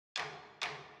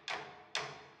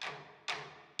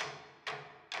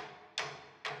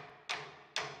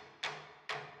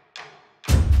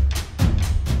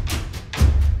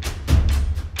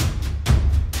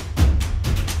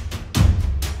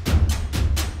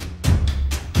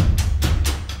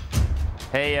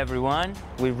Hey everyone,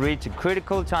 we've reached a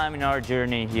critical time in our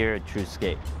journey here at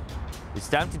TrueSkate. It's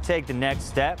time to take the next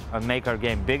step and make our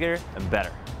game bigger and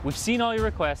better. We've seen all your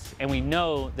requests and we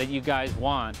know that you guys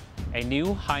want a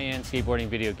new high-end skateboarding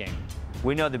video game.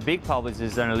 We know the big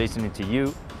publishers aren't listening to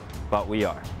you, but we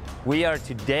are. We are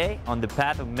today on the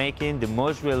path of making the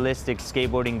most realistic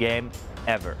skateboarding game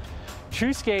ever.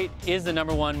 TrueSkate is the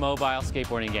 #1 mobile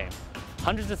skateboarding game.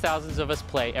 Hundreds of thousands of us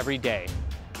play every day,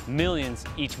 millions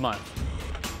each month.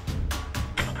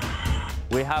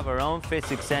 We have our own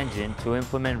physics engine to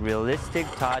implement realistic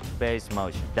touch-based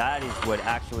motion. That is what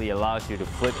actually allows you to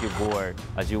flip your board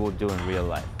as you will do in real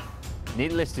life.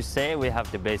 Needless to say, we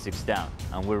have the basics down,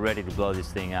 and we're ready to blow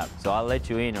this thing up. So I'll let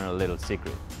you in on a little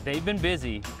secret. They've been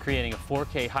busy creating a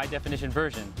 4K high-definition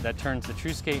version that turns the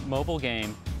TrueSkate mobile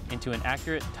game into an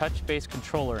accurate touch-based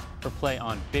controller for play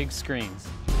on big screens.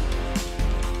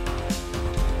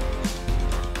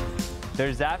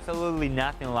 There's absolutely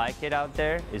nothing like it out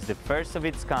there. It's the first of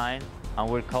its kind, and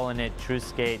we're calling it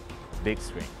TrueSkate Big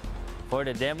Screen. For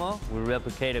the demo, we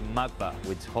replicated MACBA,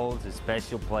 which holds a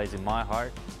special place in my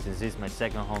heart since it's my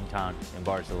second hometown in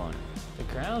Barcelona. The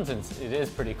grounds, it is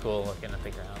pretty cool looking at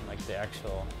the ground, like the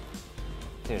actual,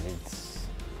 dude, it's...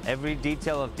 Every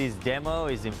detail of this demo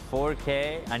is in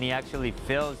 4K, and it actually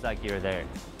feels like you're there.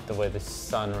 The way the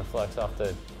sun reflects off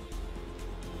the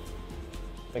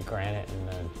granite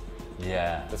and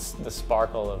the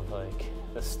sparkle of like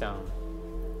the stone.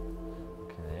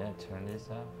 Okay, yeah, turn this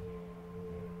up.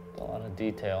 A lot of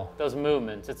detail. Those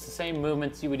movements, it's the same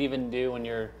movements you would even do when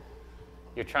you're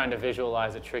trying to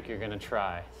visualize a trick you're gonna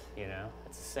try, you know?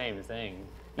 It's the same thing.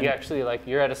 You actually, like,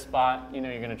 you're at a spot, you know,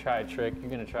 you're gonna try a trick,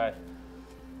 you're gonna try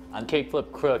on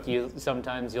kickflip crook,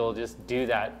 sometimes you'll just do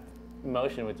that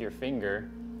motion with your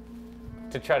finger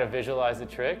to try to visualize the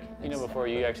trick, you know, before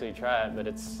you actually try it, but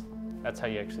that's how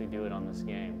you actually do it on this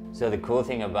game. So the cool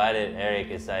thing about it, Eric,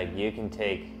 is like you can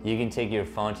take your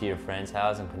phone to your friend's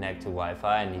house and connect to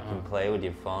Wi-Fi, and you can play with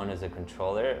your phone as a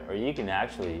controller, or you can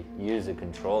actually use a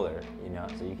controller, you know.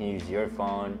 So you can use your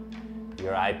phone,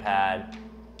 your iPad,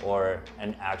 or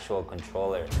an actual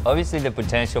controller. Obviously, the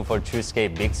potential for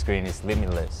TrueSkate Big Screen is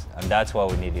limitless, and that's why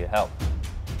we need your help.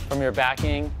 From your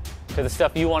backing to the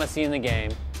stuff you want to see in the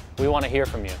game, we want to hear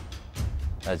from you.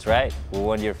 That's right. We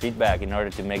want your feedback in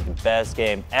order to make the best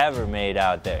game ever made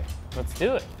out there. Let's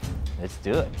do it. Let's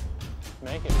do it.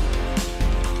 Make it.